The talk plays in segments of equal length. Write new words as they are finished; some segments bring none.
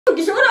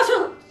ugishobora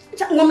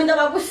ngomenda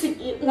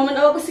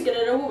bagusigira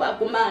rero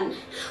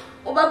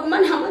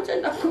ubagumane hamwe je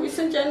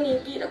ndakubise nje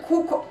nigira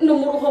kuko no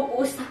mu ruho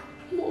gusa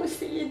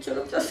munsi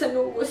y'ijoro byose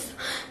n'ubusa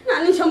nta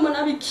n'icyo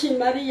mbona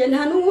bikimariye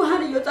nta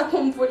n'uhari yoza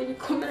kumvura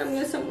ibikomere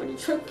mwese muri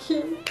ico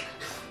kimwe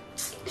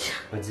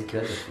uzi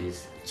ikibazo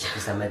twize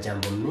gusa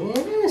amajambo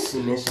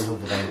menshi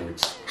ntuvuga ngo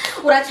uki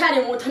uracyari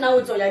muto nawe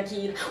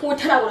uzoyagira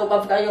utarabura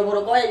avuga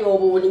yoboroga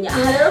yoburinya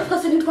aha rero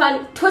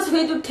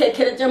twese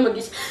dutekereje mu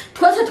gihe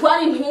twese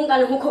twari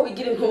intungane nkuko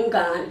bigira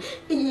intungane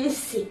iyi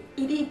si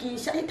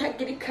irigisha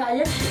itagira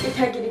ikaye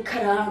itagira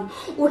ikaramu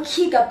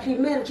ukiga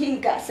primaire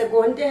ukiga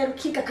secondaire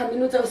ukiga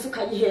kaminuza yose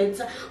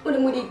ukayiheza uri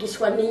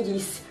murigishwa n'iyi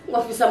si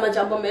ngofisa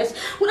amajambo menshi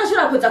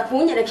urashobora kuza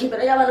kunyereka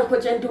imbere y'abana ko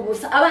je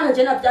ndubusa abana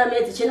je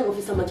navyamezi cyane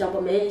ngofisa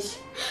amajambo menshi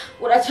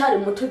uracyari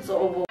muto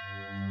uzobo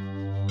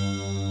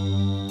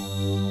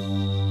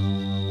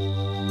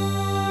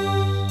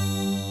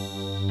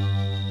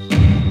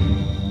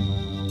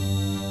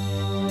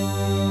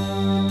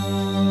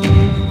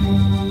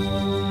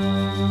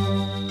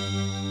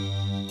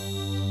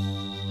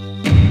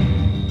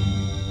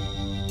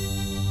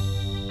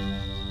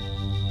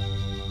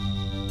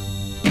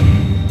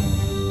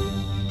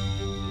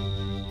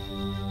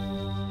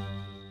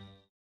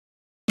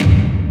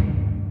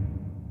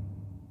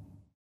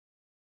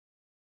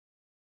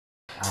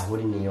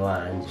ahuri ni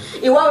wanje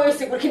iwawe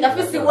bisigura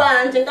ndafise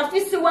iwanje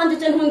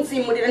je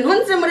ntunzimurira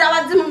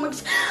abazimu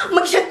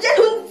mukisha je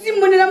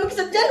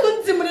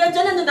ntunzimurira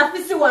je nanje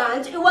ndafise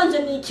iwanje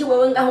niki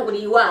wewe ngaho uri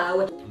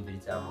iwawe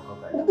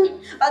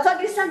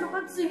bazagira isanduku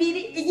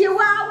zibiri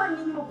iyiwawe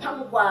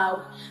n'urupangu rwawe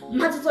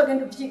maze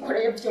uzogenda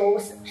uvyikoreye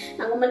byose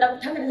nagomba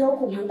ndagutangariza ko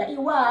kunkunda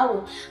iwawe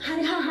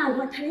hari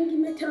ahantu hatarenga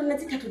imetero na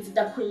 3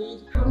 zidakwiye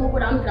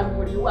amugurambira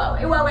muri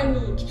iwawe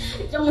niki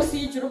ibyo musi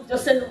y'ijuru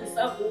byose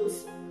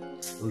n'ubusaguzi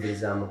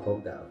umbeza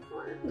mukobwa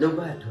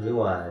nubwo hatobe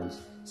wanje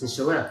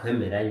sinshobora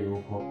kwemera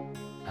yuko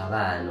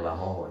abantu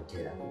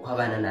bahohotera kuko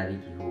abana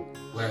nabigihugu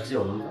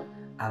uravyumva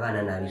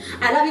abana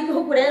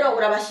nabigihugu rero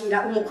urabashira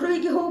umukuru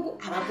w'igihugu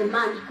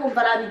abagumana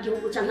kumva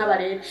arabigihugu canke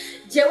abarera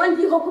jewe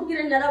ndiho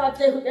kubwira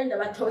narabavyeyi kugenda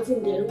batoza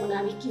indero ngo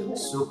nabigihugu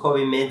suko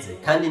bimeze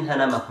kandi nta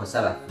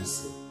namakosa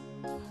bafise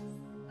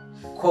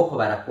koko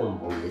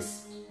barakumbuye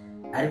se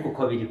ariko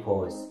uko biri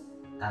kose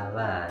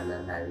abana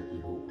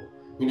nabigihugu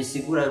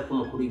nibisigura ko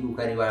umukuru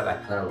w'igihugu ari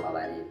barabatora ngo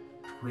abarera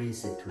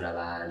twese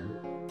turabantu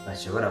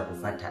bashobora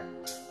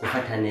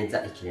gufata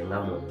neza ikiremwa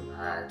muntu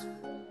nkacu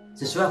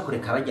sinshobora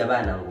kureka bajya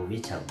abana ngo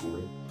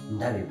bicagure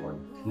ndabibona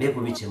mbega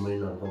ubice muri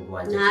nongo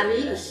rwanje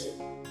nabishe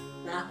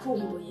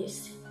nakumbuye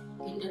se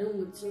indero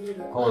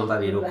muzuriro komva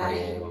biruka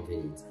rero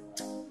mviriza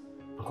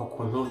uko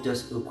kuntu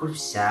byose uko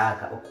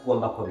ushaka uko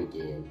ugomba ko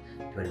bigenda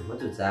dore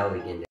impuzu zawe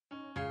bigenda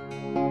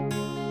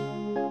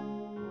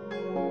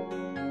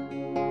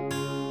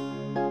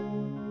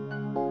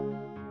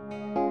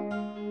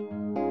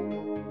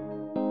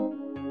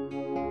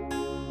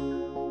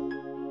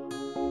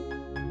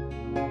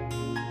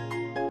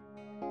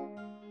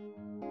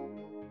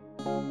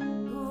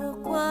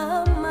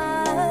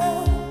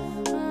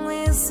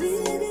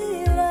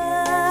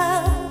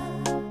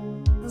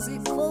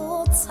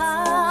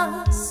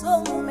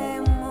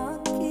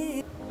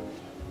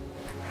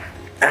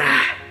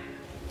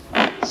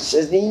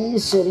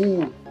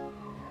Chérie.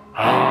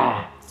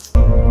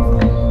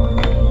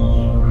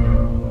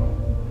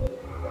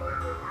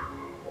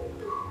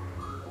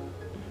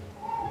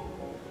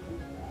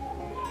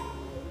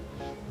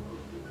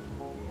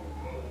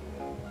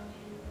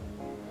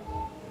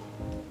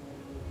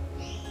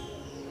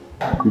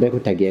 Mbega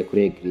utagiye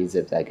kuri eglise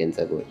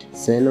byagenze gute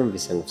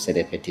sinumvise ngo ufise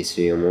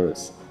repetition uyu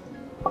munsi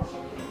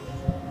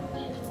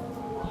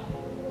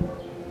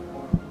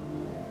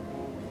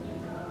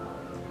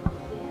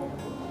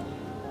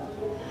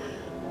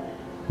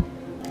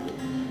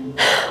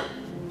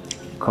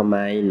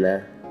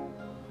komaina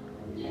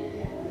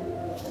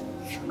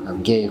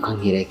ambwiye ko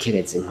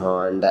nkirekereza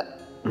inkonda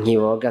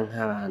nkiboga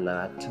nk'abana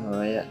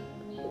batoya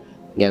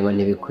ngira ngo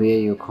ntibikwiye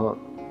yuko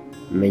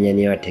menya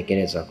niyo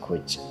bategerezwa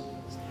kuja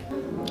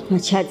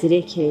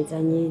nacyazirekereza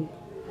nyine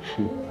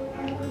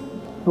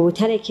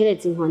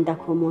ubutarekereza inkonda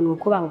ku muntu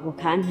kubaho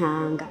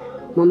kukantanga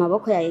mu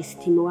maboko ya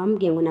esitimu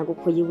wambwiye ngo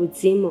nagukuye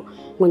ubuzimu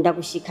ngo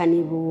ndagushikana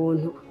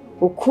ibuntu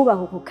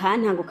ukubaho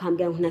kukantanga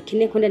ukambwira ngo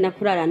nakine ko ndenda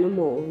kurara no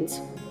mu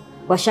nzu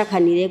washaka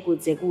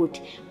nireguze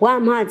gute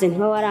wampaze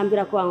ntiba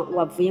warambira ko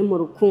wavuye mu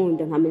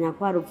rukundo nkamenya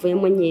ko waruvuye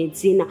mu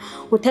nyezina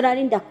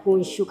utararinda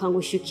kunshuka ngo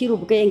ushukire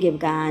ubwenge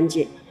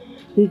bwanje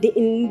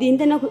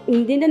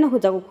ndinde no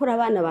kuza gukura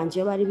abana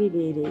banje bari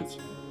bibereye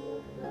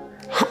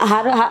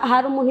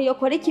hari umuntu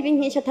yokora ikibi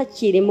nk'icyo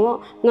atakirimo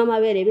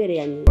mw'amaberebere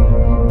ya nyina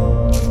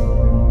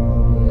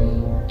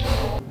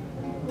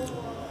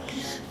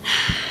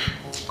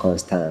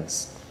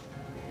Constance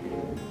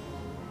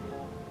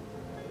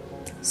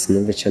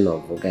sinumva icyo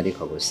novuga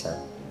ariko gusa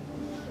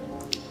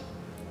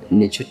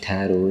nicyo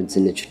utaruzi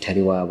nicyo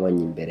utari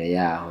wabonye imbere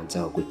yaho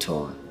nzaho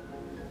gutora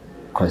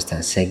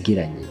Constance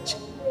yagiranye iki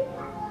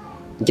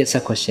njye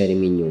sakoshi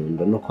yarimo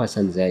inyundo nuko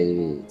wasanze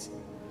yayibizi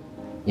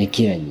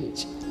yagiranye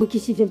iki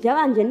mukishivyo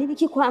byabanje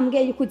nibiki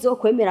kwambwiye yuko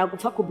uzokwemera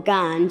gupfa ku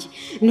bwanje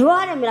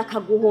ntiwaremera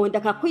akaguhonda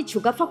akakwica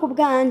ugapfa ku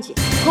bwanje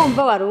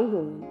kumva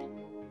warunkunda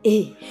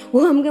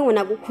wambwiye ngo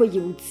nagukoye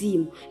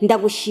ubuzimu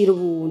ndagushira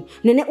ubuntu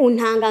none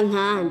untanga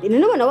nkande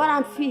none ubona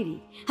waramfiri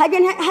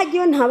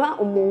hagiye ntaba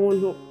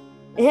umuntu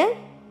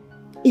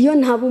iyo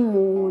ntaba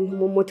umuntu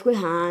mu mutwe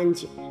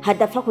hanje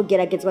hadapfa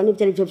kugeragezwa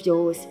n'ibyo ari byo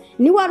byose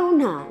ni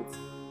waruntanze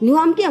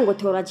ntiwambwiye ngo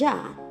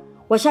torajana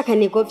washaka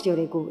nego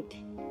vyore gute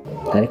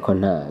ariko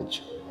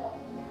ntajo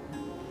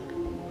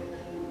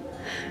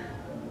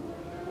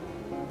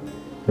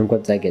nubwo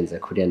byagenze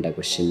kuriya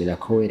ndagushimira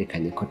ko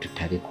werekanye ko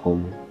tutari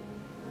kumwe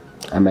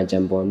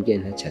amajambo wambwiye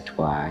ntacyo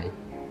atwaye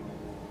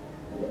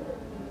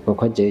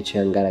kuko jewe icyo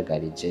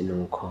yangaragarije ni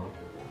uko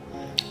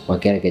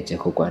wagerageje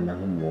kurwana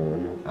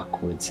nk'umuntu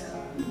akuza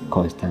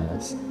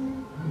Constance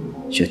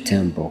je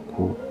t'aime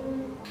beaucoup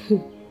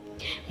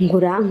ngo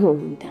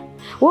urankunda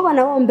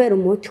ubona wombera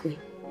umutwe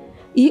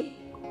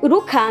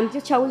urukambye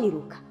uca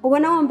wiruka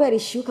ubona wombera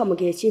ishuka mu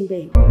gihe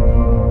cy'imbeho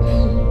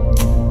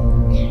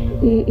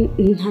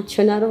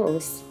ntacyo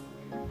narose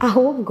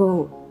ahubwo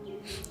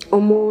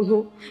umuntu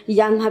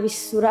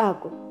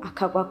yankabisurago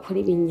akagwa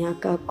kuri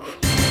binyagago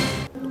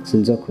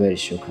sinzokubera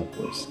ishuka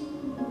gusa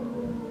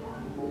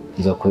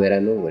nzokubera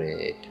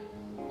n'ubureta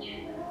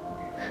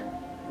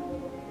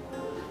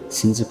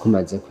sinzi ko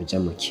umaze kuja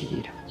mu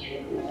kibira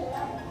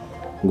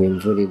ngo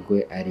imvura igwe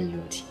ari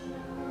yuri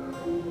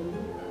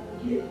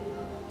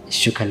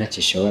ishuka ntacyo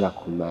ishobora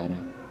kumara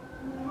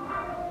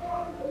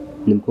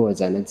nubwo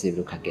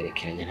wazanazibira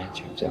ukagerekeranya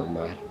ntacyo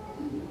byamara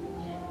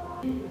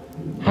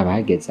haba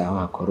hageze aho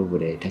hakora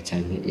ubureta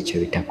cyangwa icyo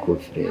bita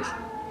kufureze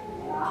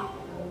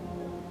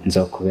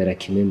nzokubera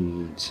kimwe mu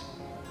ibyo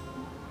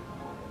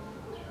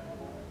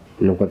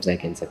nubwo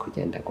byagenze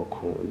kugenda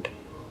gukunda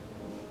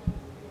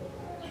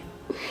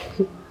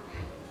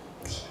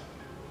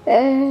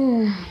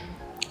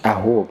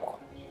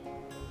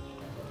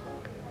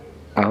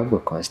ahubwo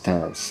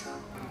Constance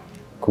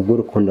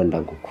kubw'urukundo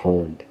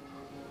ndagukunda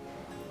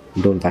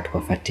ndumva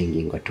twafata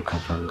ingingo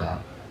tukava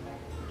ngaho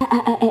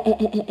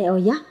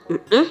oya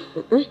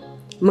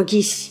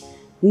mugishi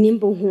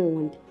nimba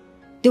unkunda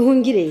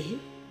duhungirehe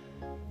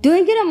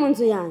duhungire mu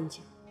nzu yanjye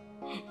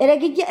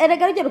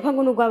erega rujya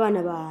rupangu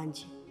n'urw'abana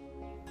banje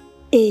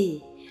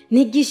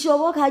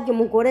ntigishoboka hajya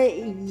umugore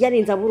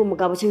yarinze abura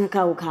umugabo cyangwa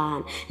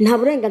akawukana nta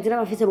burenganzira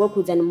bafite bwo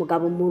kuzana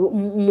umugabo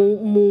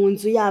mu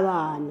nzu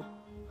y'abana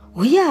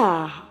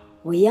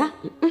oya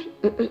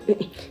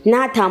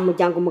nata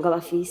muryango umugabo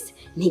afise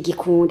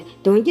ntigikunda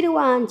dongire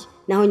iwanje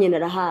naho nyene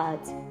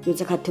arahazi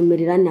yuze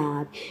akatumirira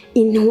nabi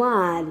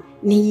intwari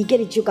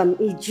ntiyigera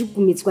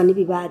ijugumizwa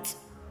n'ibibazo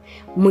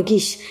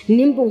mugisha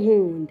nimba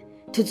unkunda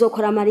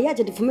tuzokora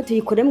mariage dufume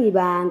tuyikore mu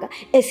ibanga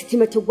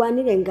esitime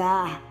tugwanire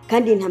ngaha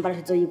kandi intambara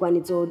tuzoyigwana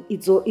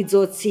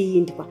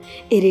izotsindwa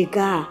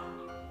erega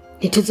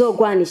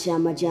ntituzogwanisha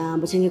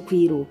amajambo cyangwa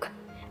kwiruka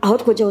aho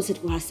twoje hose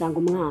twahasanga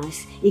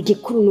umwasi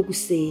igikuru no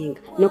gusenga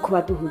no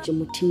kuba duhuje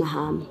umutima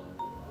hamwe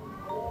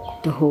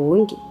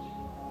duhunge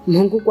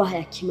mungu gwaha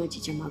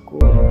yakimajije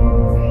amaguru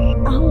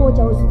aho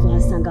woja hose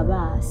tuhasanga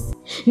basi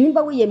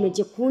nimba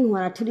wiyemeje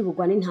kuntwara turi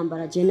bugwana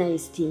intambara je na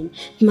Estine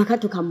mpaka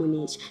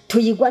tukamunesha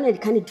tuyigwanire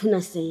kandi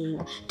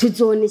tunasenga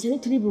tuzonesha ni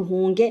turi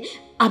buhunge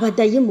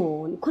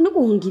abadayimoni ko no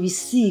guhunga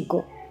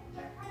ibisigo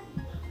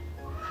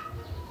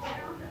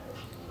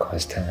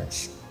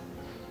Constance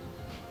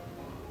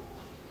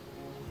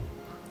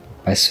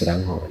basura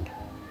nkunda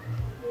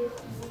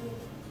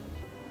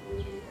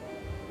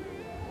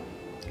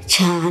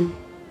cyane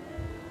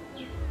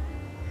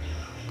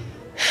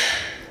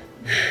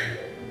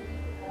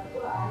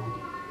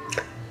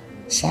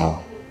sawa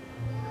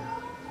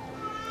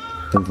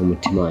ndumva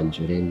umutima wanjye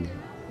uremye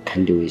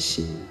kandi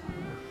wishimye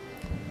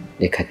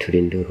reka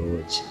turinde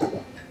urugi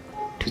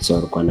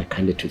tuzorwana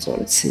kandi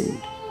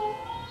tuzorutsinda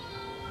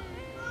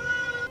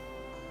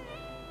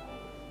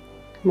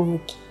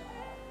mugi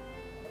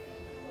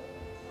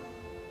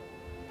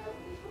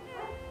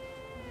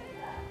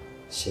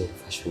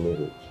mfashe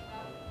unurugi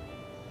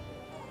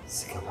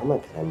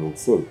sikampamagara mu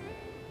izina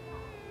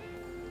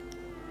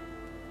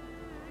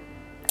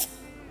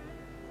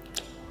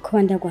kuba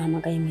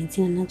ndaguhamagaye mu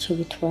izina ntacyo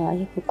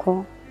bitwaye kuko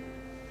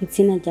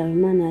izina ryawe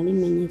Imana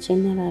yarimenye je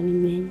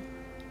nararimenye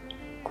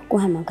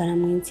kuguhamagara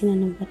mu izina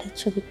numva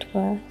ntacyo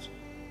bitwaye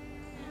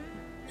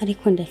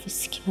ariko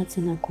ndafise ikibazo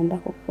ntagomba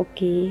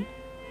kukubwira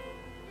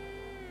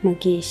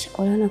mugisha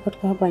urabona ko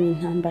twagwanye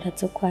intambara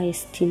zo kwa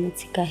Estine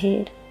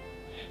zigahera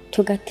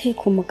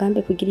tugateka umugambi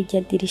kugira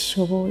irya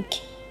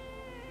dirishoboke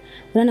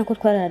urabona ko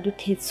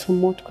twaradutetse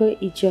umutwe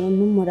ijoro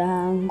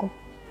n'umurango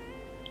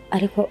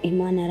ariko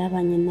Imana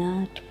yarabanye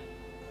natwe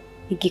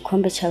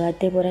igikombe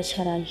cy'abadebora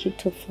cyaraye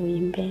kituvuye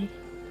imbere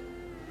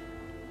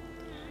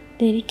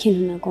rero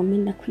ikintu nagomba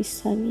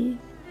ndakwisabira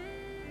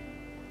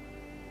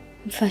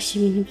mfashe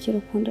ibintu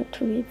by'urukundo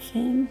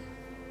tubivemo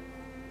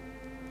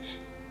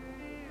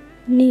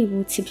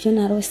nibutse ibyo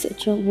narose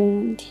byo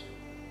bundi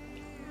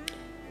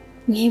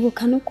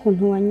nkibuka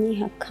n'ukuntu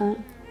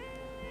wanyihakana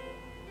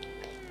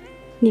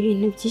ni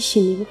ibintu byinshi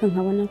nibuka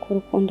nkabona ko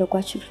urukundo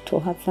rwacu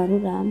rutohava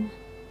rurama,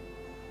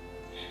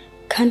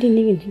 kandi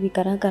n'ibintu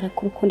bigaragara ko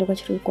urukundo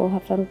rwacu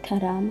rwohava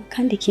rutarama.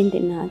 Kandi ikindi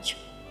nacyo,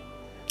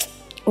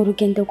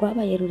 urugendo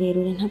rwabaye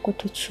rurerure ntabwo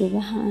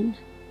tucubahana.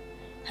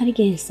 Hari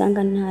igihe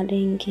nsanga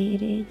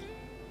narengereye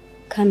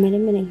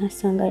kameremere,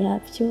 nkasanga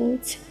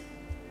yabyutse,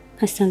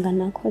 nkasanga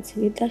nakoze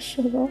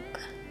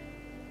ibidashoboka.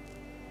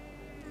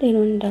 Rero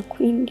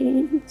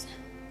ndakwinginze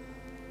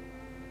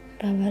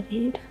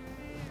mbabarira.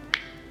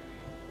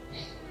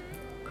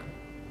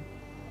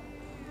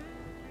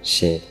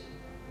 Sheri,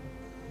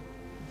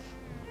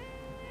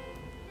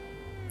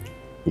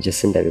 ibyo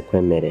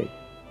sindabikwemereye.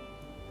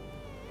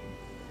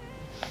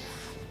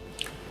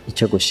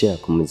 Icyo gushira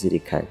ku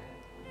muzirikanye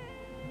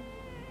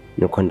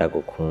nuko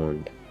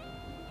ndagukunda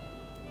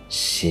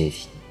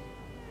sheri.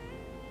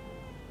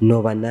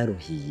 Noba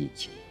naruhiye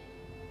iki?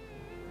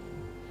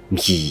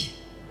 Mbwiye,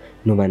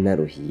 noba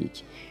naruhiye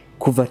iki?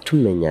 Kuva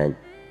tumenyanye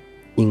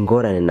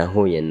ingorane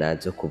nahuye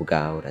nazo ku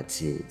bwawe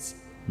urazizi.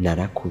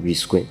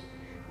 Narakubiswe,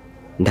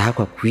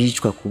 ndahakwa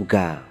kwicwa ku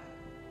bwawe.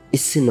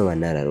 Isi noba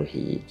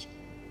nararuhiye iki?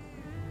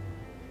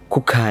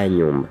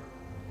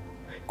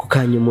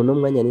 Kukanyuma uno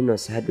mwanya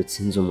ninose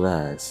hadutse inzu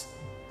umwazi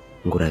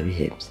ngo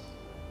urabihebye.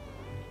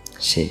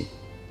 Sheri,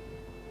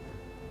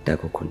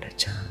 ndagukunda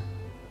cyane.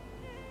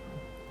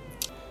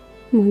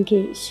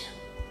 Mugisha,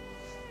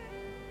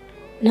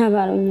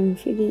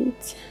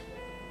 ntabarunyumviritse.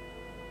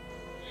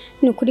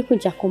 Ni ukuri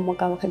kujya ku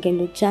mugabo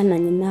akagenda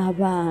ujananye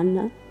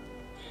n'abana,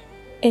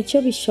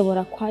 icyo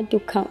bishobora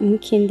kwaduka mu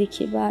kindi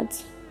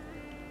kibazo.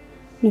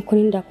 Ni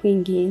ukuri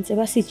ndakwinginze,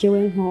 basi jewe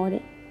nkore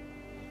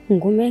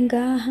ngume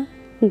ngaha,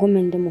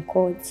 ngume ndi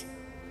mukozi,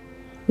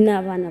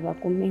 n'abana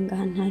bagume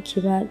ngaha nta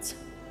kibazo.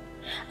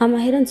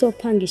 Amahera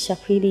nzopangisha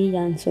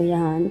kwiriya nzu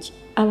yanje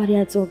aba ari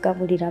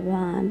azogaburira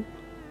abana,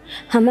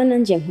 hama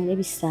nanje nkore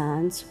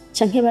bisanzwe,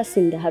 canke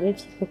basinde habe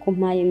vyitwe ko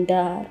mpaye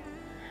indaro.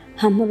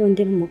 Hama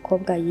urondera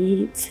umukobwa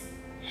yize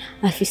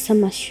afise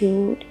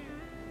amashuri,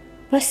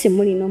 basi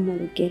muri no mu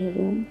rugero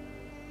rumwe,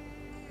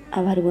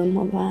 aba ari we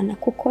mu bana,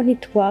 kuko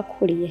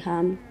ntitwakuriye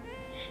hamwe.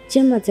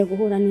 Je maze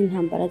guhura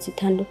n'intambara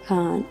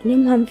zitandukanye, niyo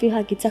mpamvu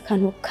hagize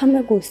akantu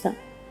kamwe gusa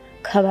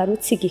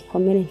kabarutse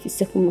igikomere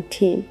mfise ku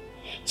mutima,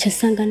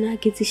 cyasanga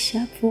nagize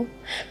ishavu,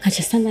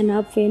 nkacasanga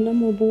navuye no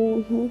mu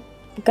buntu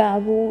bwa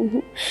buntu,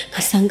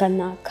 nkasanga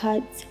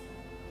nakaze.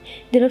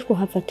 Rero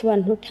twohava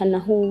tubana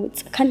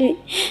tutanahuza, kandi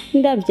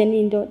ndabye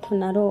n'indoto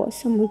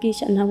narose.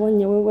 Mugisha,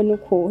 nabonye wewe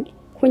n'ukuri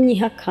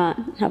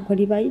kunyihakana ntabwo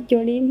ribaye iryo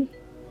rimwe.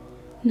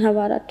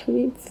 Ntabara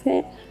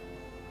tubipfe.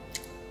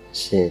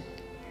 Sheri,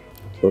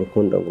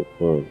 urukundo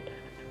gukunda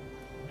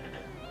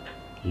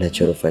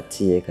ntacyo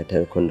rufatiye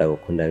katari ko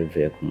ndagukunda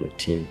bivuye ku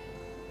mutima.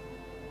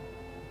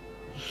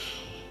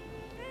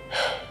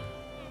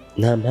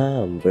 Nta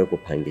mpamvu yo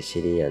gupangisha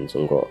iriya nzu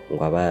ngo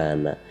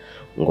abana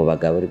ngo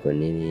bagaburirwe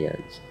n'iriya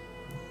nzu.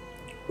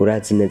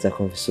 Urazi neza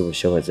ko mfise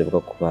ubushobozi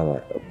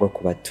bwo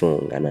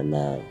kubatungana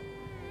nawe.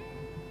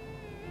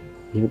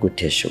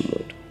 Ntibiguteshe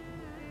umutwe,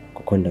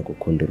 kuko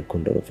ndagukunda,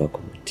 urukundo ruva ku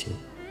mutima.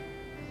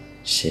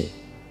 Sheri,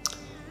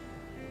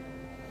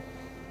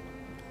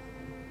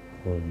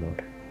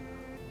 humura.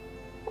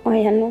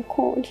 Oya,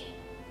 nukuri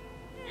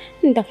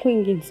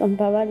ndakwinginze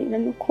mbabarira,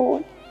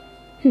 nukuri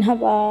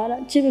ntabara,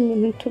 jiba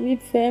ibintu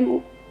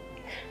tubivemo.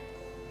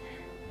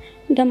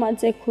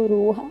 Ndamaze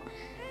kuruha,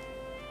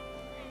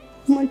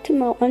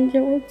 umutima wanje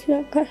wuzuye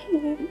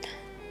agahinda.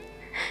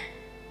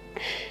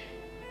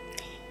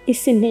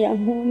 Isi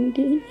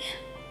ntiyankundiye,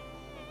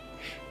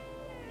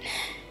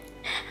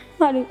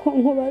 ariko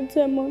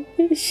nkubaze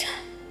Mugisha,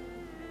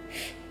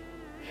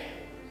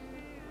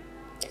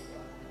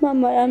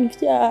 mama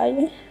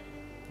yambyaye,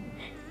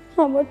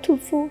 abo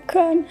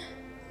tuvukana,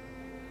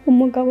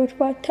 umugabo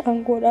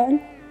twatanguranye,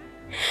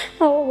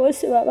 abo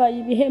bose babaye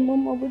ibihemu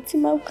mu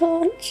buzima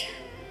bwanje.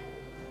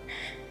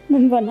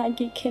 Numva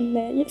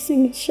ntagikeneye,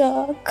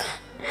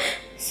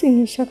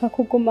 sinkishaka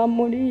kuguma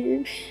muri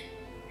ibi.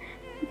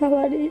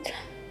 Mbabarira.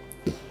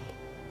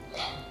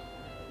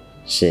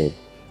 Sheri,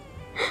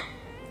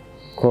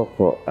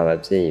 koko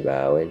ababyeyi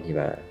bawe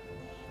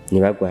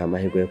ntibaguha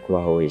amahirwe yo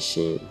kubaho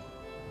wishimye,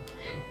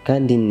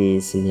 kandi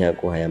n'isi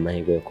ntiyaguhaye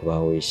amahirwe yo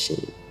kubaho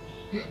wishimye.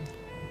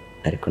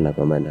 Ariko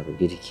nagomba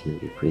ndakubwira ikintu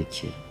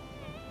gikurikira.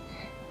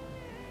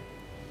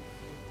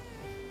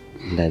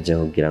 Ndaje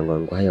kugira ngo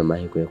nguhe ayo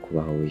mahirwe yo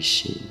kubaho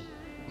wishimye.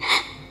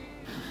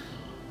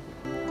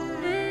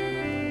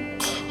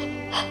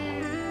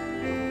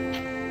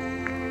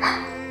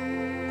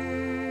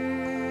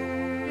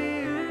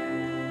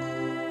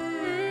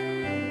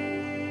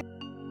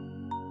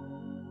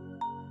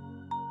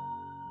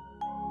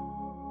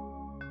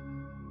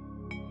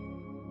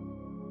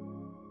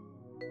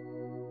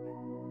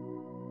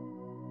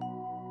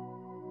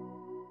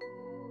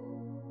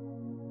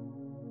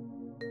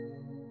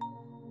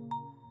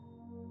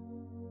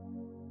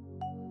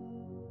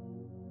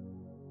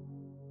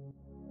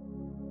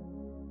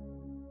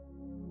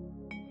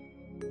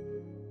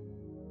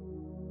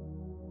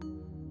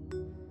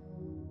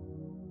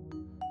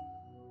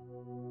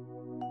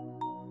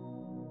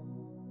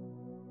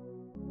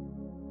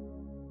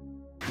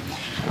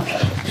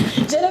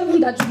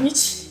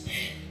 ndajumici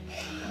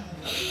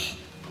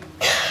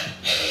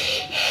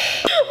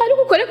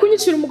ariko ukore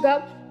kunyicira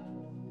umugabo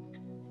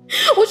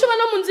ushobora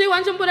no mu nzu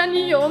iwanje mbura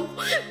niyo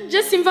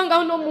je simva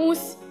ngaho no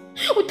munsi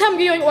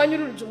utambwiye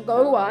wanyururuje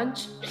umugabo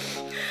wanje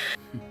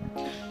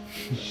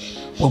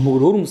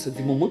wamubura uri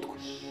umusazi mu mutwe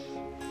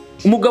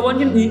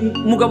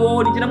umugabo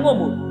wawe ngira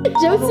mwomo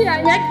jewe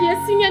siyanyagiye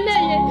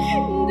sinkeneye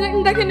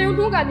ndakeneye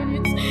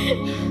utunganiriza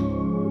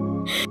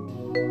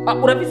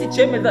urafise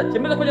icemeza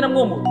ko ngira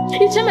mwomo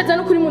icemeza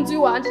no kuri mu nzu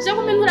iwanje je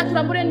ngo mentura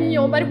turambure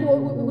niyomba ariko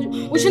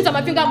ushinze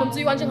amavi ngaho mu nzu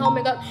iwanje nkaho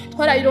mega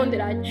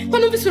twarayironderanye ko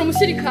numvise uri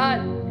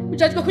umusirikare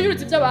ujajwe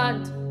kunyuruza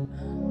iby'abandi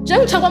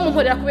jewe cyangwa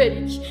mumporera kubera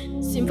iki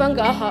simva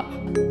ngaha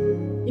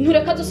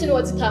intureka zose ni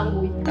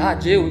wazitanguye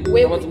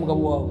jewe wabaza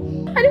umugabo wawe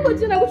ariko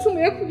je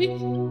nagucumuye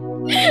kubiki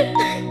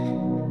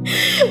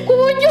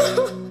kuburyo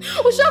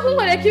ushaka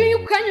kunkorera kibi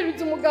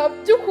ukanyuruza umugabo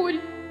by'ukuri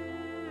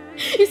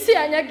isi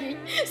yanyagiye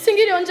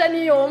singiriyo nja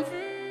niyomva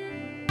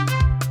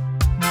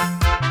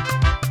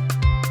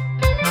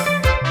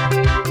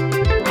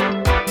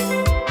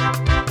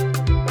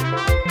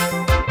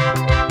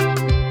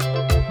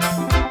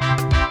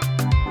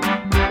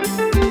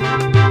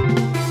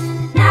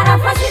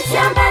narafashe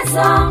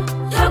icyemezo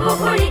cyo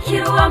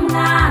gukurikira uwo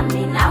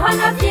mwami naho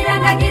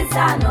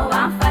navyirengagiza no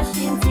bamfashe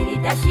inzira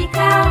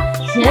idashika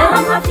naho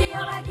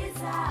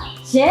nkavyiyobagiza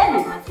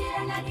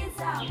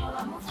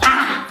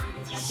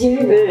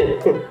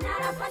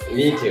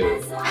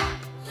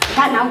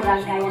kana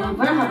urangaye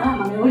mbona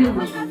nkabama muri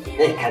mu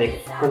kare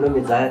kono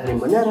mizari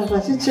mbona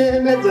narafashe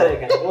icyemezo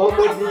reka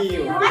wowe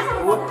ndiyo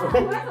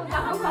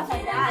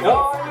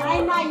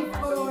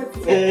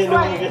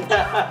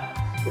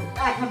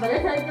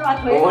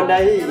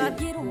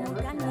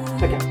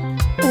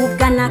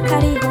ugana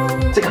kariho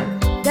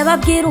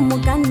yababwira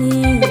umugani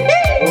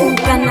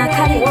ugana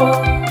kariho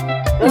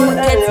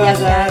umutetsi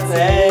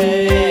yashatse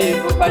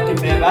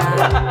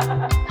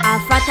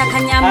afata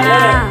akanyama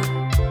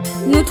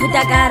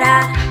n'utudagara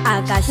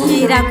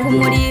agashyira ku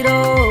muriro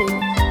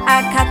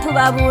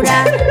akatubabura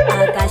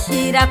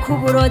agashyira ku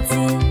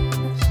burozi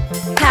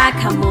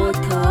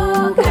kakamoto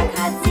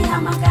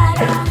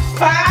kakazihamagara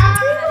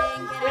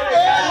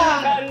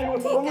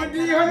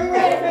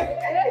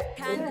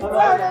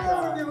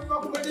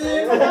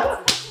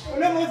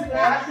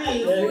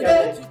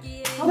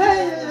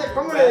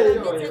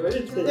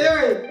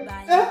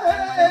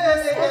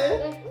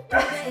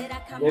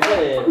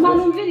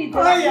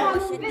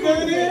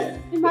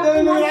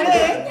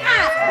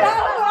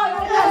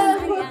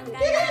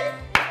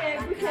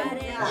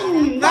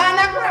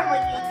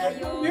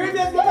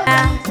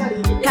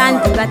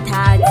kandi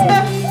batazi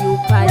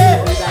yuko ari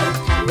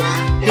ubarutana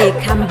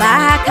reka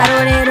mbaha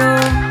akarorero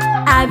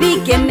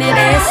abigeme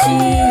benshi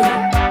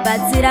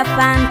bazira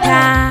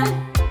fanta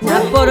na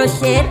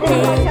boroshete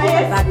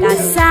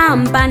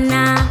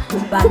bagasambana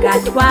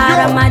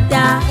bagatwara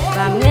amada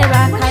bamwe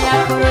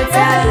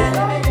bakayakoroza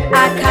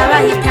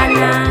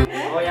akabahitana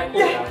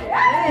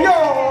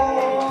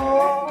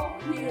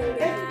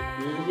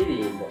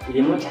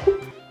irimo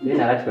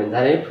bene abatwenza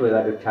arepfuwe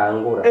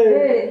baducangura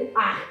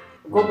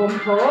gogo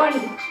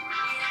mponi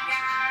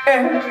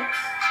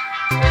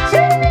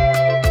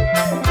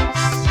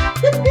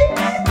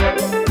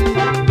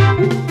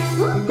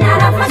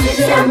narafashe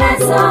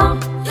icyemezo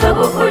cyo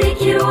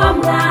gukurikira uwo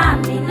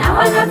mwami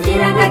naho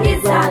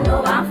navyirengagiza no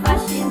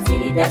bamfashe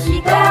inzira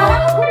idashika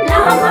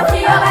naho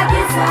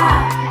nkavyiyobagiza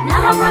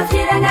naho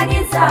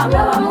nkavyirengagiza ngo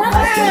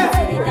bamufashe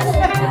inzira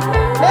idashika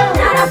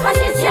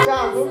narafashe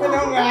icyemezo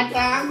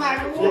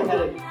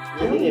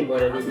indirimbo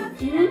rero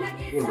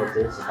indirimbo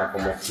zishika ku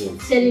mutima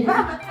seriva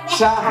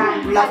shaha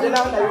nabyo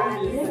naho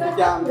ndabumvise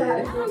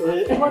ibyambere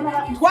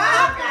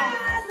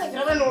twakaze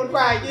cyane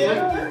n'utwaye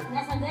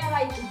nasanze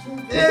yabaye ikijuju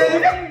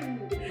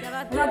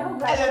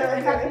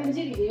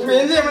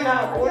twinjiye mu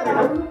ntakundi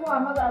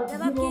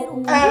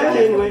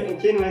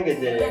ikintu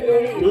ngezere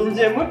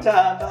ninje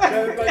mutamba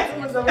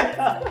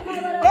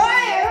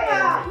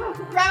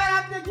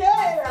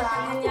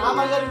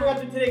amajari kuba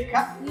tutireka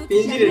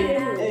twinjire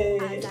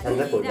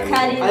anza kuza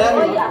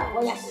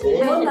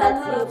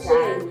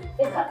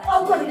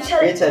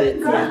wicare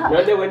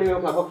none we niwe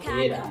mpako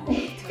kera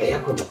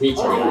yakunda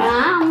kwicara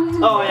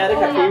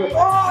yareka kwiwe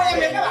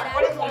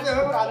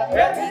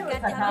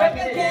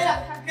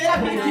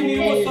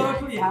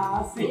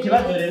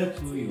ikibazo rero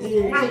cyuyu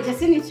nje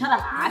sinicara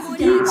hasi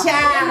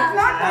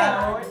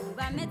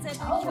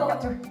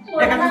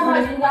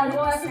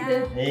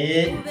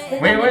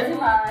wewe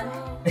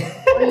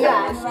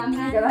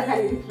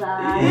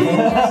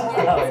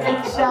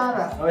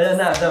oya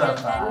ntabyo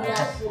abafana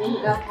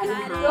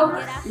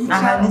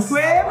aha ni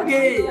twebwe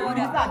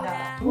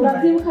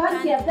urabyibuka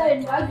hakiya byawe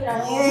ntibagira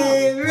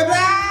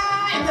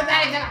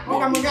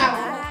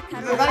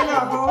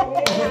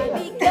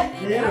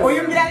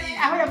uyu mbere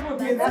aho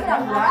yavukiye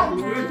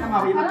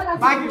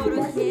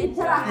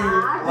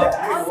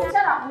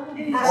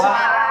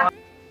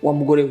wa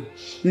mugore we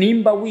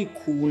nimba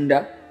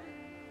wikunda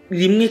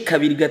rimwe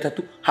kabiri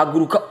gatatu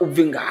haguruka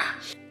uve ngaha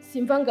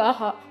simva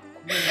ngaha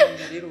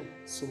rero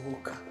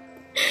sohoka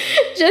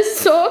je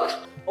sohoka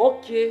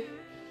Okay.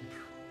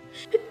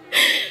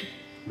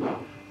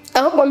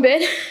 ahubwo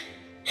mbere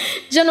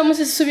je no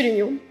musi subira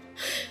inyuma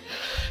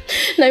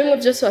na bimwe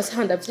byose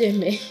wasanga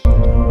ndavyemeye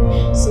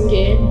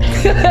singenda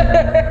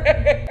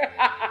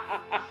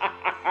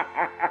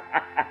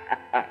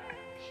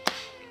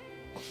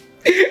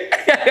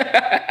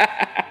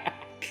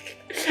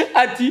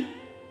ati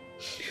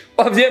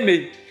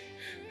wavyemeye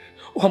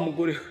wa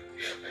mugore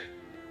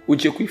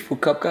uje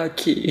kwifuka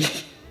bwaki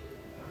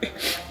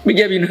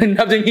bijya bintu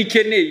ntabyo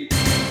nkikeneye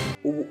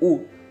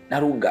ubu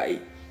narugaye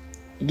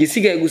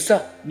igisigaye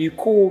gusa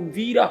niko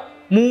wumvira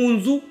mu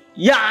nzu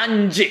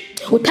yanje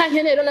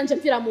utankeneye rero nanje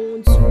mvira mu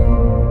nzu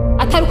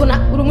atari uko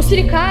uri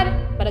umusirikare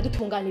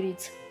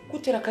baradutunganiriza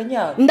gutera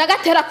akanyara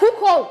ndagatera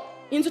kuko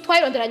inzu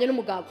twayironderanye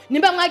n'umugabo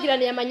nimba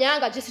mwagiraniye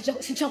amanyanga je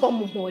sinca ngo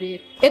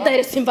mumporera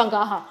edahere simva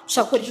ngaha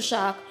ushaka gukora icyo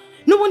ushaka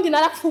n'ubundi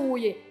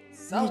narapfuye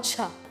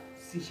nica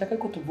sishaka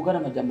ko tuvugana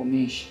amajambo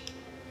menshi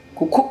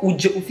kuko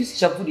uje ufise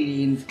ishavu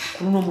rirenze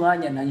kuri uno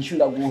mwanya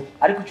ntanshura guha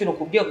ariko cyo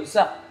nakubwiye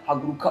gusa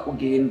haguruka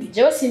ugende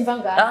jewe simva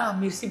ngaha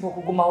merci beaucoup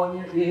kuguma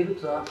honye rero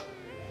za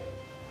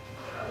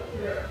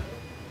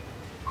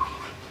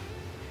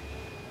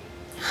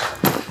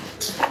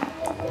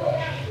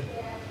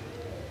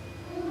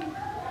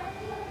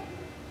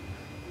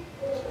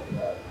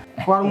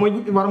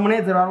wari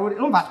umunezero wari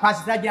urumva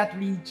twasizagira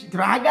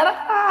turahagarara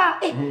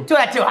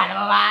turatuhana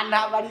abana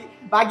bari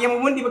bagiye mu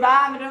bundi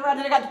bwami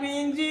reka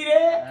twinjire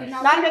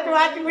nanjye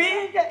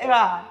tuhatwinje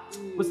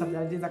gusa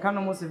byagenze kandi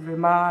umunsi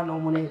vraiment ni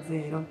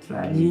umunezero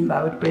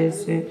turahimbawe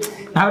twese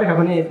nawe reka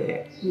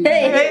kunezera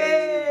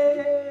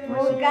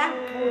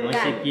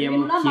mushikiye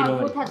mu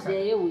kirori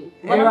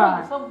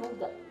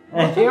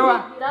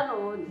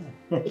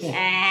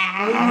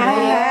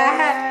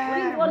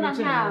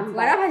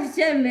warafashe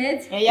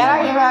icyemezo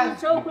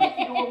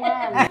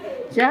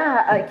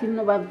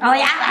ikintu babwira aho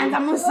yabanza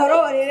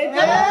musororere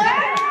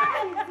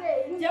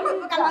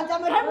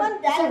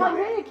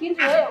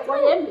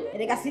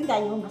reka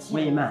sindanyumva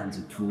we manzi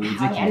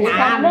utuze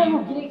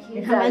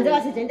kamanze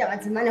basijenda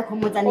bazimana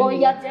kumuzana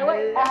oya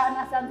jewe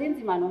nasanze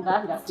inzimano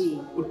nganga si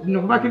ni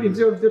ukuvuga ko ibi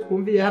byo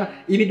twumviye hano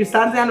ibi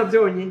dusanze hano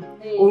byonyine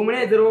ubu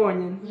munezero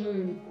wonyine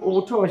ubu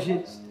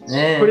utosheje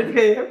kuri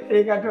twebwe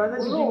reka tubanze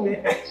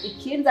tujye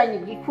ikinzanye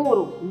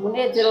gikuru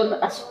umunezero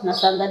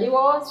nasanze ari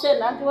wose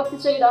nandi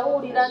wafise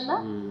birahurirana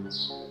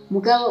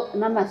mugabo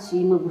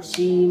n'amashimwe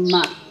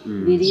gushima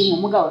biri mu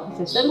mugabo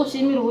twese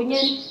ngushimira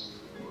ubunyene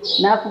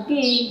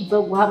nakubwiye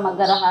zo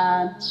guhamagara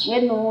ahantu mwe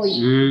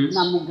n'uyu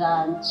na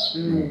muganga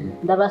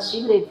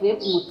ndabashimire bivuye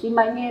ku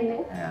mutima nyene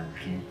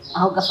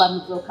aho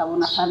gafamizo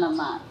kabona kana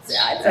amazi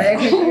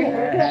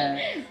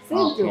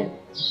sibyo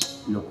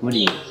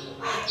nukuri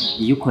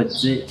iyo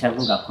ukoze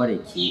cyangwa ugakora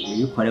ikintu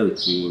iyo ukorewe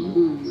ikintu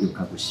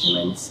ukagushima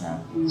ni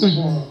sawa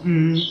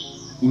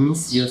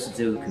iminsi yose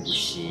uze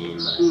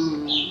wikugushima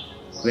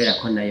kubera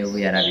ko nayo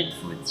we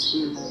yarabivuze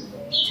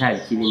cyari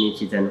kibi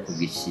n'icyiza no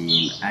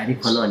kugishima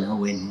ariko noneho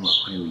we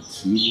ntiwakorewe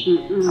ikibi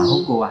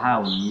ahubwo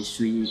wahawe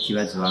inyishu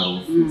y'ikibazo wari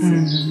ufite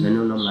none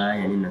uno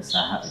mwanya nino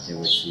saha uje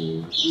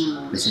gushima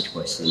mbese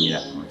twoshimira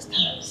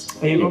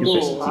umusitari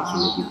dufashe iki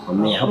kintu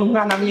gikomeye uri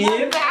umwana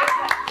mwiza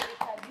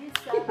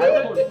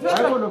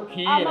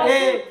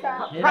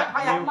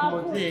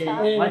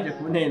waje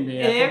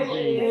kunembera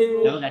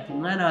ndavuga ati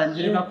mwana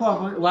wanje reka ko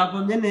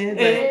wavomye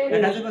neza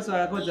akaze kose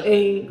warakoze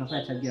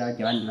ukafasha abwira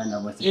abandi bana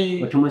bose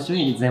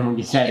utumushuririze mu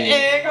gishare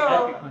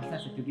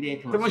sasa tugire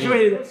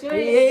tumushuririze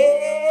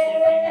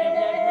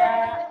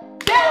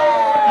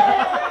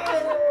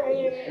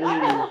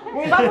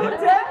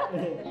Mbagute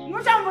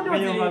muchambudu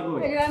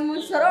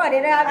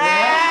musororere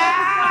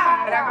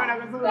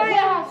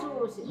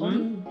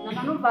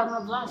numva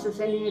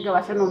nkavashushe niga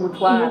basha no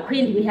mutwara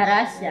mukwindwi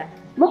harashya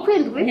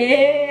mukwindwi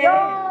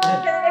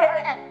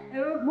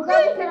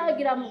mugabo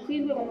teragira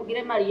mukwindwi ngo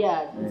mugire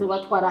mariage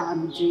nzobatwara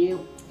ahantu jewe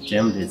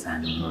jembe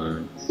cyane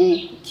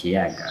mu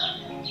kiyaga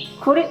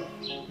kuri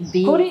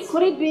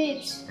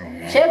beach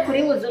che kuri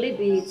uzuri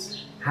beach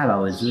haba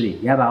uzuri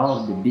yaba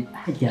aho the beach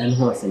hajyana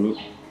hose ni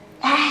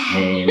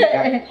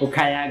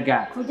ukayaga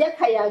kujya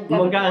kayaga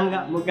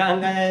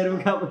muganga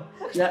yaheruka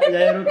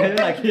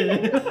yonakeye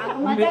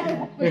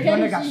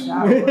none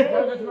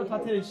gashaka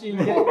twatera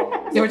ishinge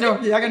cyo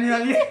kiyaga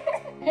nirabi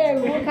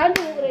kandi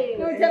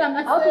ureba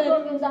aho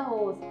tuzogenda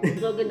hose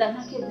tuzogenda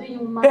ntakebye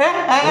inyuma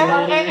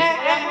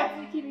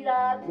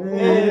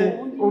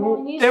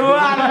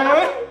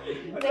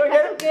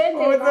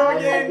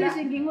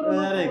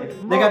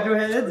reka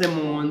tuhereze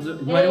mu nzu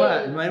ntwari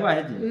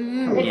wahegeye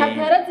reka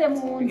tuhereze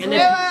mu nzu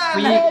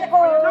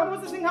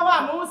muzi sinka wa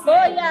muzi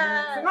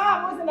sinka wa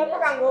muzi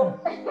ndavuga ngo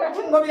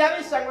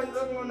birabisha ngo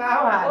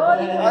naho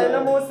haje no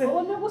muzi ubu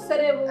ni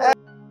guserebu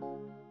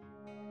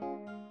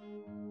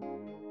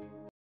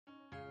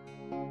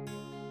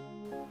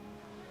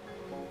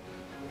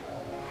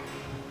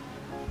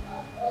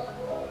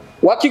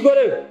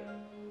wakigore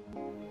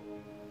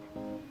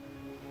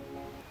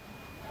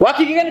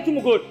wakigigani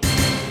cy'umugore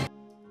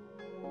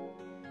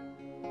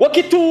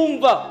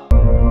wakitumva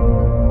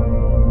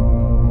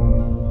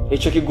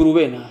icyo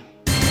kigurube na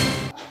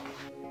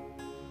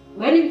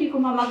we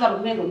mpamagara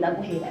umengo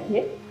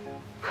ndaguheranye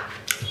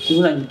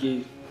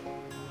Unanigera.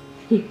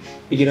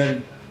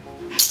 Igerari.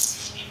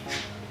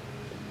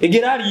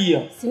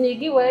 Igerari.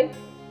 sinigiwe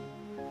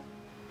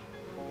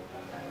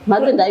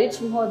maze ndayica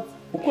inkozi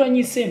Ukura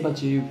nyisemba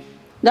jewe.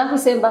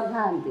 ndagusemba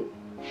nkande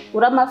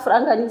uri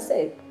amafaranga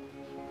nisemba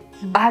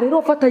Aha rero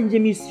ufatanyije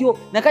misiyo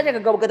nakajya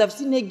kagabo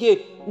kadafite intege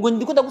ngo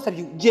ndiko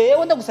ndagusabye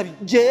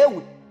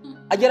jewe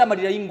agera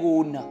amarira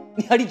y'ingona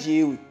ntihari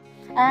jewe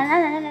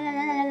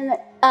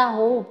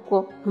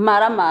ahubwo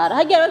maramara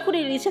hagera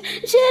kuririsha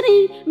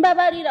sheri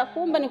mbabarira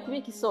kumba ni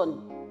kubika isoni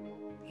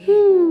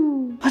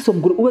Paso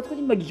muguru ubatwa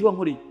nimbagiye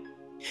wankoreye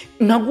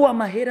nkaguha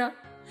amahera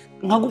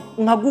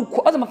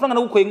nkaguko aza amafaranga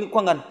nagukoye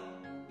kwangana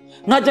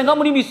nkaje nga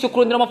muri misiyo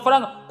kurondera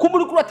amafaranga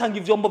kumuri kuratanga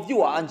ivyombo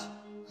vy'iwanje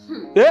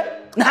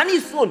nta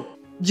nisoni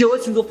jewe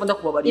sinzopfa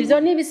ndakubabarira ivyo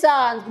ni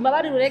bisanzwe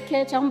mbabarira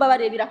ureke cyangwa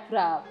mbabarire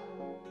birakuraba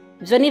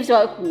ivyo ni ivyo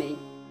wawe kumenya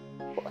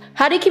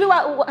hari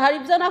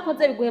ivyo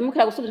nakoze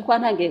biguhemukira gusubira kwa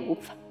ntangere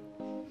gupfa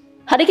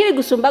hari ikibi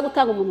gusumba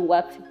gutanga umuntu ngo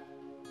apfe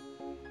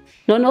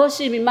noneho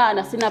shima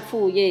Imana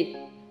sinapfuye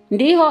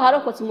ndiho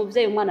harokotse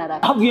umuvyeyi umwana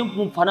arara avuye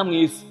mpfana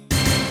mwese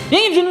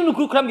n'ivyo nini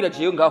kuri kurambira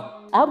jewe ngaho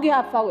ahubwo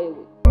ihapfa wewe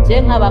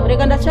je nkaba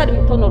rega ndacari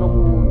mutonoro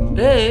mu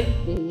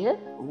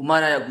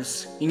umara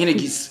yagusa ingene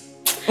gisa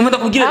umunda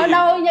kugira rero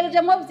nawe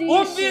unyagejemo vyinshi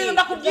umvire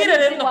ndakubwire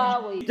rero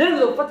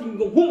rero gufata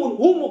ingo nk'umuntu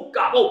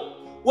w'umugabo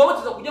wowe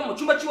tuza kujya mu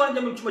cyumba cy'iwanjye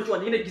mu cyumba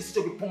cy'iwanjye nyine gisi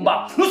cyo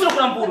gipumba nusura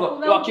kurambura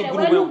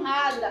wakiguru wewe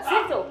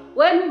sivyo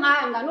we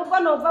ntunkanga nubwo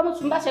nova mu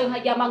cyumba cyawe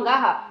nkaryama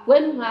ngaha we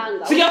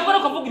ntunkanga sigakora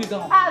ukavugiriza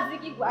aho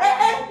zigigwa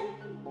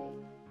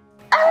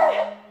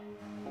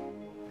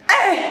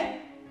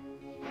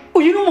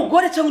uyu ni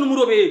umugore cyangwa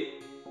n'umurobere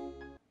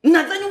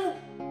nazanye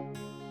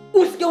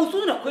usige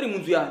usunura kweri mu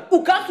nzu yawe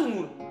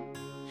ukasunura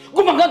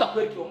guma nganda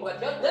kwereka uwo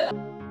mugati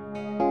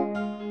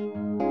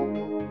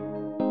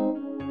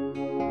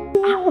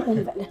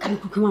reka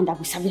nikuko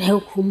ndagusabiraho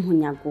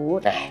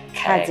kumpunyagura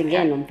kazi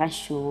ngene numva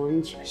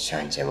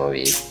nshonje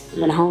mubiri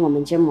naho ngo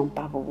menje mu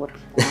mbabura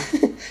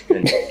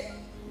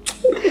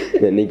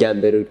ni rya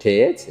mbere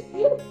utetse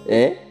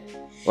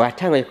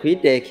watanguye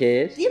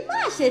kwidekesha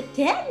dimashe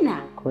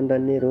tena kondo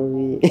ni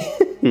rubi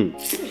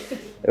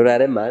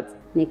uraremaze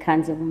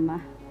nikanze buma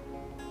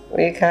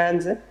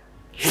wikanze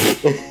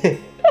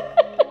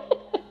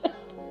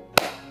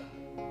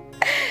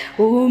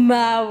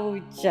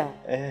umaucha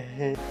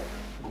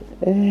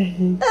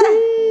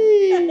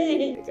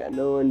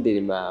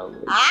kanondiri mamu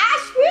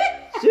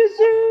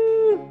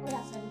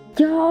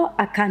yo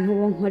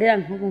akantu wonkorera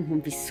nk'ubu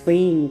nkumva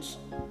iswingi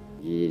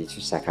yiri cyo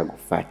ushaka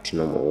gufata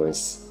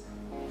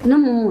no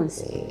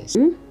munsi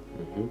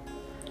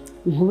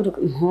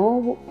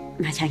nk'ubu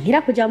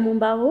nkacankira kuja mu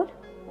mbabura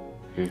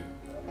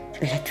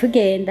tugaca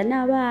tugenda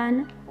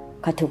n'abana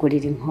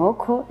ukatugurira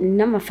inkoko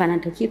n'amafana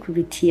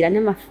tukikubitira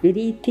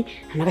n'amafiriti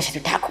namagasha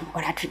tutaka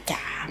umugore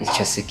aturyama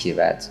icyo si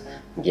kibazo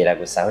mbwira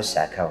gusa aho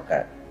ushaka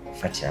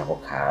ugafatira ako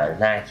kantu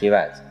nta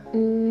kibazo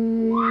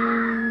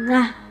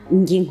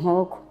ngi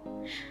inkoko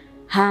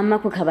hama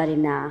kukabare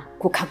na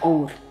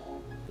kukaguru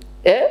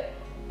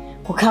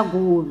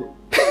kukaguru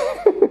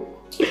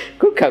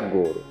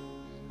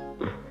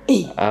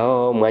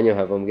aho umwanya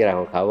uhava mbwira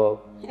ako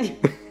kaboko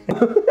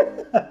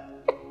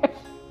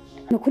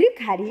nukuri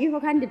kariho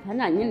kandi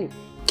pana nyine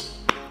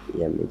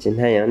yamije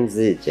ntayo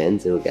nzi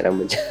jenze ugera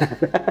mu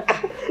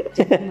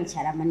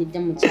mucyarama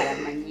nibyo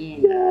mucyarama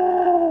nyene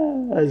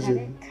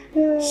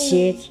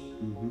sheri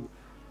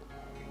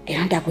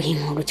rero ndaguha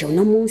inkuru cyo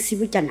uno munsi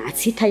burya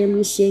natsitaye mu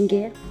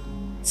ishengero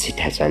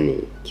sitaza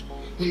niki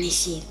none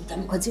sheri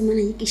utamukozi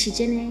Imana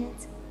yigishije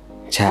neza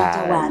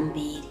cyane wa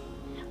mbere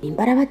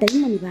imbara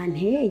badayimoni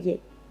banteye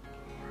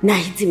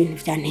nahize ibintu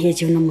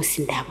vyanteye uno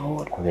munsi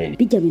ndabora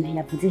bijya bintu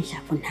yavuze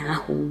nshaka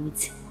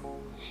ntahuze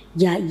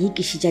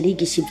yigishije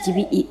arigisha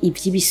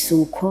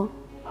iby'ibisuko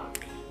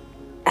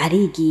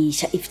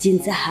arigisha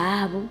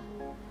ivy'inzahabu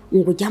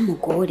ngo ujya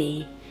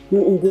mugore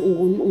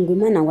ngo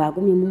Imana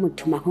wagumye mu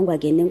mutuma ko ngo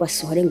agende ngo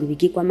asohore ngo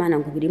ibigirwa Imana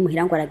ngo biri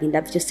muhira ngo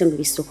aragenda byose ngo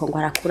ibisuko ngo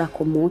arakura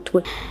ku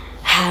mutwe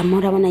hama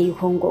urabona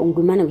yuko ngo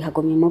Imana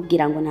bihagomye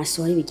mubwira ngo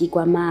nasohore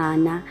ibigirwa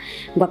Imana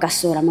ngo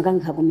agasohora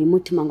amaganga ikagumye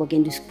umutima ngo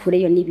genda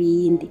uskureyo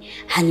n'ibindi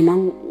hanyuma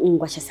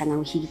ngo ashasanga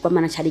ngo ikigirwa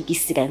Imana cyari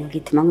gisigaye ngo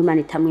gituma ngo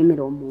Imana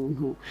itamwemera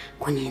umuntu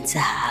ngo ni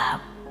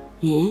inzahabu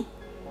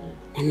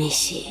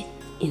naneshe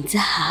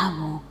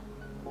inzahabu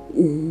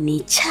ni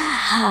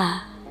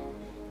icyaha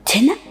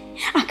tena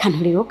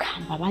akantu rero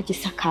kamba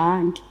bagisa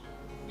kandi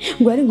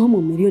ngo ari nko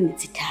mu miliyoni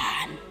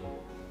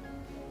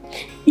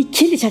 5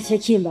 ikindi cyaciye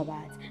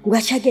kimbabaza ngo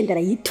acagenda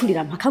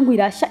arayiturira mpaka ngo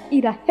irasha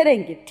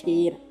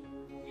iraherengetera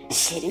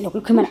sheri no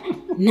kwimana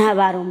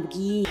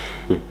nabarombwiye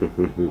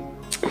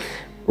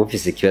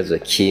ufise ikibazo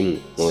kimwe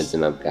mu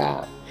buzima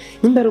bwawe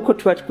nimba uko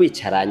tuba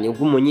twicaranye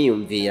ubwo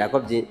umunyiyumvira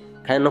ko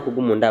kandi no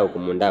kugumunda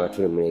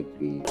turi muri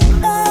eglise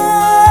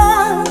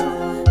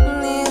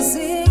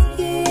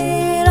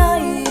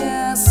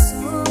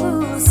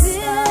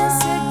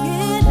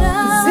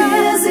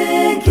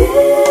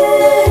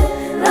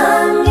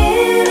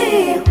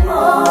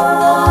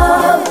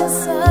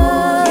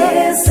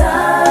Yes,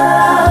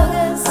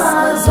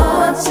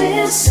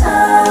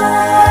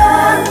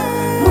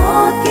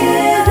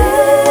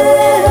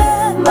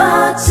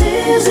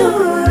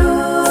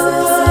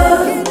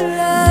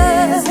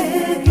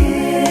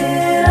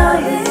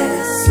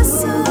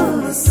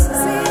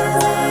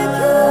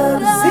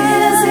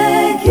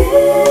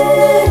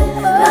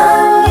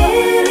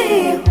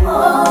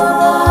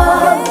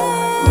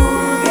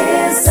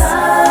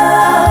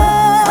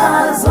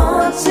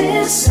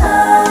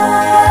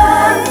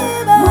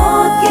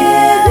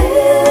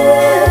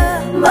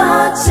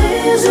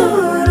 ejo